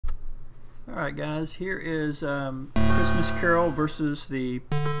Alright guys, here is Christmas Carol versus the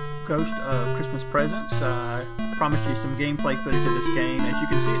Ghost of Christmas Presents. I promised you some gameplay footage of this game. As you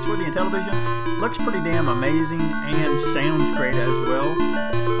can see, it's for the Intellivision. Looks pretty damn amazing and sounds great as well.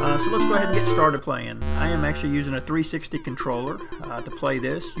 So let's go ahead and get started playing. I am actually using a 360 controller to play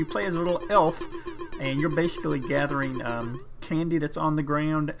this. You play as a little elf, and you're basically gathering candy that's on the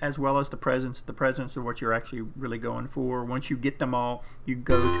ground as well as the presents. The presents are what you're actually really going for. Once you get them all, you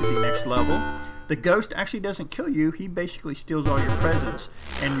go to the next level. The ghost actually doesn't kill you. He basically steals all your presents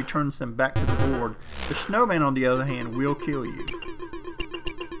and returns them back to the board. The snowman, on the other hand, will kill you.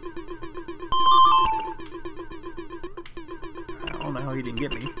 I don't know how he didn't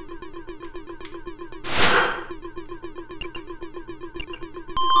get me.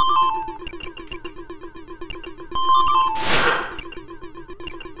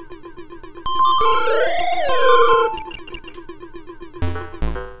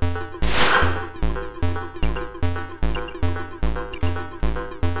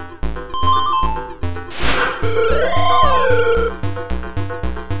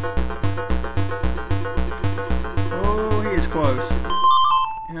 Close.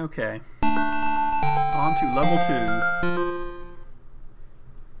 Okay. On to level 2.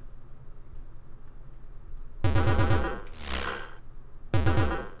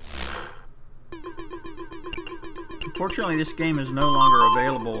 Unfortunately, this game is no longer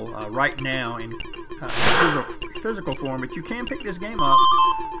available right now in physical form, but you can pick this game up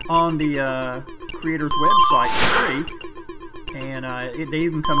on the creator's website for free. And it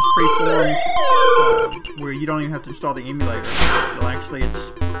even comes pre-formed where you don't even have to install the emulator. So actually it's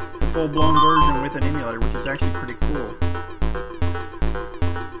a full-blown version with an emulator, which is actually pretty cool.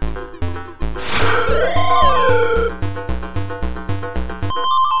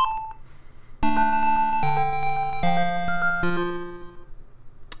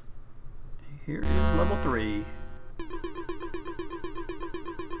 Here is level 3.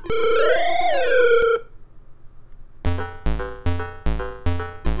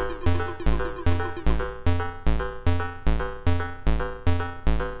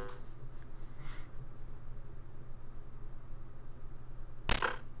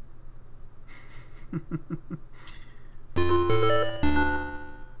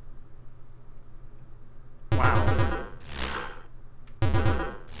 Wow.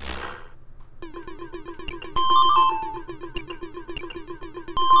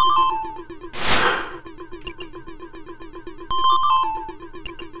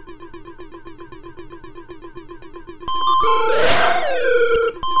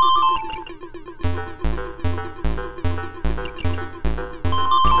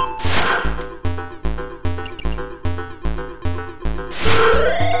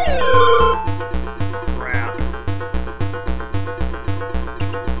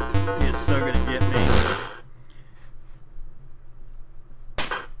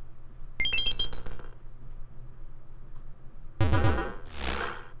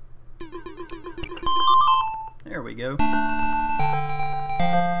 There we go.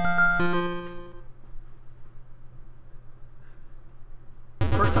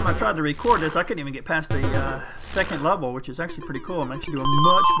 First time I tried to record this, I couldn't even get past the second level, which is actually pretty cool. I'm actually doing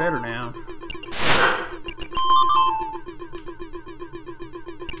much better now.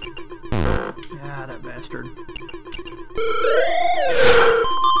 Ah, that bastard.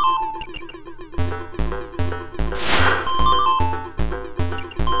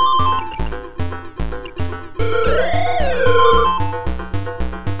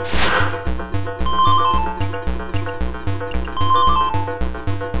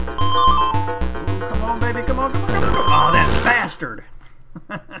 Oh, that bastard!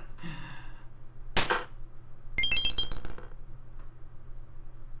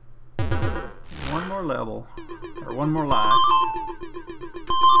 One more level, or one more life.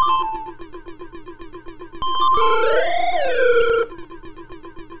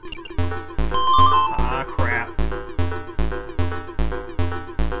 Ah, crap.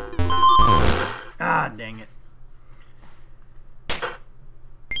 Ah, dang it.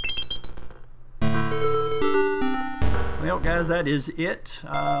 Well, guys, that is it.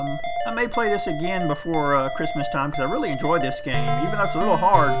 I may play this again before Christmas time because I really enjoyed this game. Even though it's a little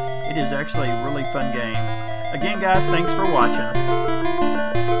hard, it is actually a really fun game. Again, guys, thanks for watching.